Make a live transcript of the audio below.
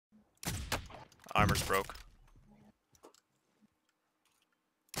Armor's broke.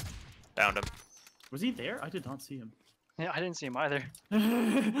 Downed him. Was he there? I did not see him. Yeah, I didn't see him either.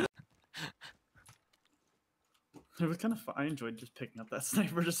 It was kind of fun. I enjoyed just picking up that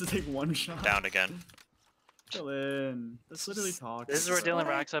sniper just to take one shot. Downed again. Dylan, that's literally talk. This is where Dylan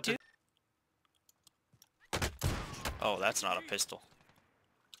racks up. Oh, that's not a pistol.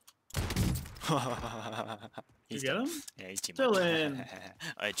 Did you get him? Yeah, he's team. Dylan!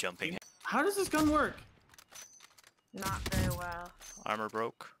 I jumping. How does this gun work? Not very well. Armor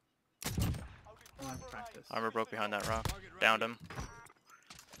broke. Practice. Armor broke behind that rock. Downed him.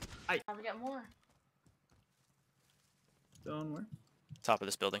 I'll get more. Dylan, where? Top of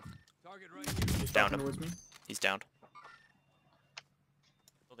this building. Downed him. Towards me. He's downed.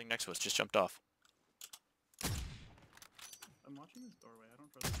 Building next to us just jumped off. I'm watching this doorway. I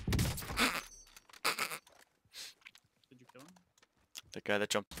don't trust. Did you kill him? The guy that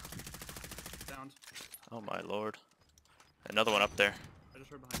jumped. Downed. Oh my lord. Another one up there. I just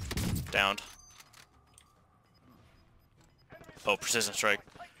heard behind you. Downed. Oh, precision strike.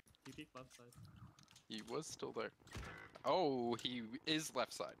 He peeked left side. He was still there. Oh, he is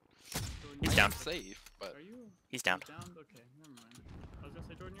left side. He's I down. am safe, but Are you? He's downed. Downed? Okay, never mind. I was gonna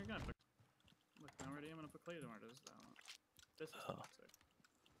say, Jordan, you're gonna put. Look, I'm already. I'm gonna put clay mortars down. This is Oh.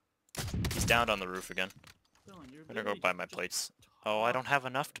 toxic. He's downed on the roof again. Dylan, you're I'm gonna go literally buy my just plates. Oh, I don't have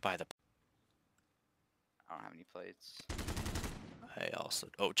enough to buy the. I don't have any plates. I also.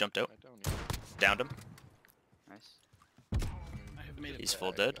 Oh, jumped out. I don't either. Downed him. Nice. I have made it He's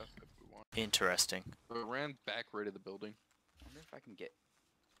full back dead. if we want. Interesting. So I ran back right of the building. I wonder if I can get.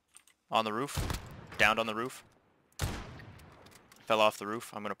 On the roof. Downed on the roof. Fell off the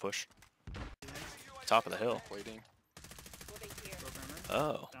roof. I'm gonna push. Top of the hill. Waiting.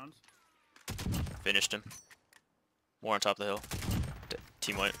 Oh. Downed. Finished him. More on top of the hill.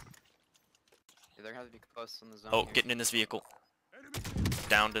 Team white. Yeah, they're gonna have to be close on the zone. Oh, here. getting in this vehicle.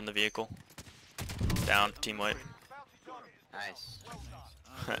 Downed in the vehicle. Down. Team white. Nice.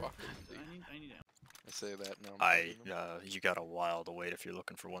 I need ammo. I say that now. You got a while to wait if you're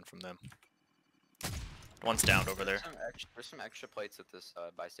looking for one from them. One's downed over there. There's some extra plates at this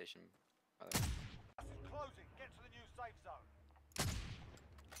buy station. by the way.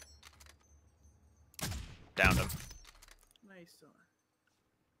 Downed him. Nice.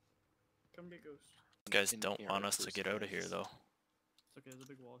 Come get ghost. You guys In don't here want are us to first get out of here class. though. It's okay. There's a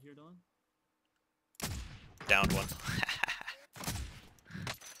big wall here, Dylan. Downed one.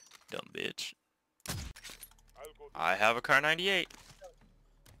 Dumb bitch. I have a car 98.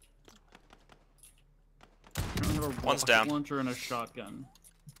 I don't have a One's rocket down. launcher and a shotgun.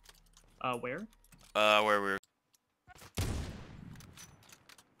 Where? Where we were.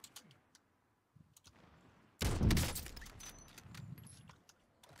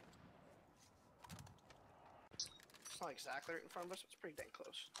 It's not exactly right in front of us, but it's pretty dang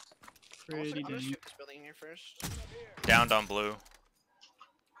close. Pretty I'm gonna dang. shoot this building here first. Downed on blue.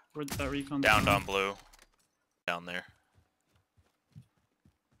 Where'd that recon? Downed come on blue. Down there.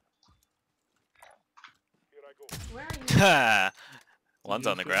 Where are you? One's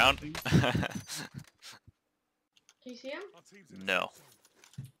you on the shoot ground. Can you see him? No.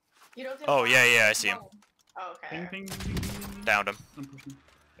 You don't. Oh, yeah, I see him. Oh, okay. Ping, ping, ping, ping, ping, ping. Downed him. I'm pushing.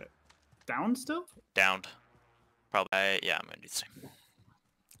 Okay. Down still? Downed. Probably. Yeah, I'm gonna need to see.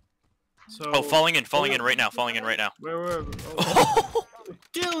 So. Oh, falling in right now. Falling in right now. Where? Oh.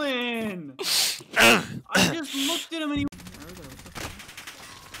 Dylan! I just looked at him and he.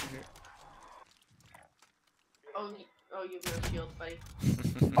 Oh, you have no shield, buddy.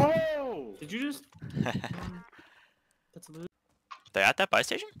 Oh! Did you just? That's a little. They at that buy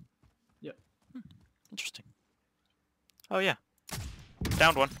station? Yep. Interesting. Oh yeah.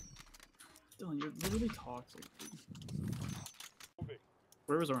 Downed one. Dylan, you're literally toxic.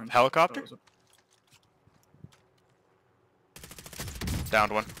 Where was orange? Helicopter? Oh,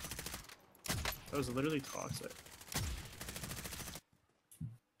 Downed one. that was literally toxic.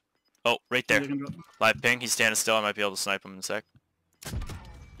 Oh, right there. They can drop- Live ping. He's standing still. I might be able to snipe him in a sec.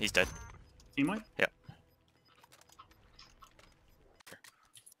 He's dead. Team white? Yep.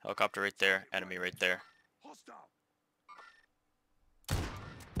 Helicopter right there. Enemy right there.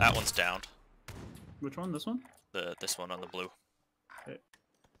 That one's downed. Which one? This one? This one on the blue.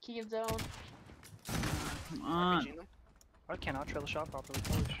 Key in zone. Come on. RPGing them. I cannot trail the shot properly.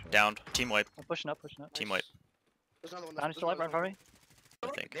 Holy shit. Downed. Team wipe. I'm pushing up, pushing up. Team wipe. There's another one. I'm still alive right in front of me. I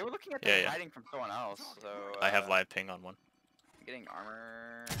think. They were looking at Yeah, them yeah. hiding from someone else, so. I have live ping on one. I'm getting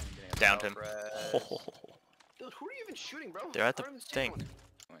armor. I'm getting a Downed him. self-res. Dude, who are you even shooting, bro? They're at the I don't even see thing. anyone.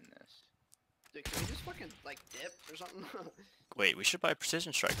 Win this. Dude, can we just fucking like dip or something? Wait, we should buy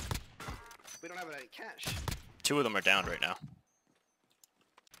precision strike. We don't have any cash. 2 of them are down right now.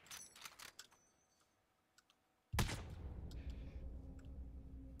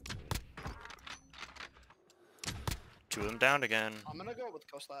 Two of them down again. I'm gonna go with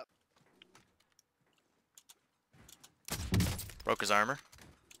Ghost Lab. Broke his armor.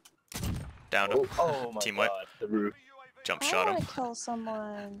 Downed him. Oh my Team god, wipe. the roof. Jump I shot him. wanna kill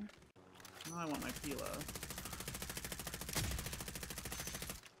someone. No, I want my Pila.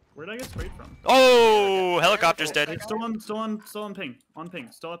 Where did I get sprayed from? Oh, helicopter's dead. Still on ping. On ping.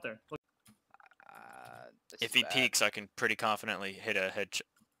 Still out there. Look. This If is he bad. peeks, I can pretty confidently hit a headshot.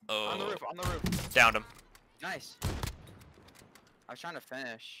 On the Oh, roof, on the roof. downed him. Nice. I was trying to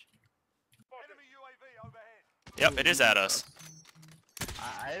finish. Yep, it is at us.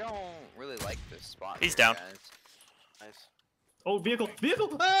 I don't really like this spot. He's here, down. guys. Nice. Oh, vehicle!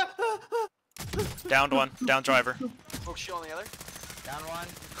 Vehicle! Ah, ah, ah. Downed one. Down driver. Smoke shield on the other. Down one.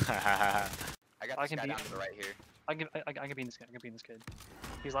 I got I this can guy beat down to the right here. I can be in this kid. I can be in this kid.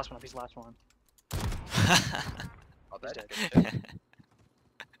 He's the last one up. He's the last one. Oh, that's dead. good shit.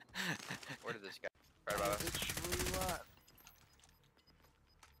 Where did this guy? Right above us. It's really lot.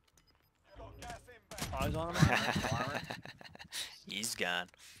 Eyes on him. He's gone.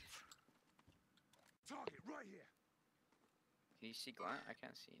 Can you see Glunt? I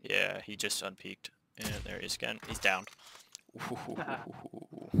can't see. Yeah, he just unpeaked. And there he is again. He's down. Ooh.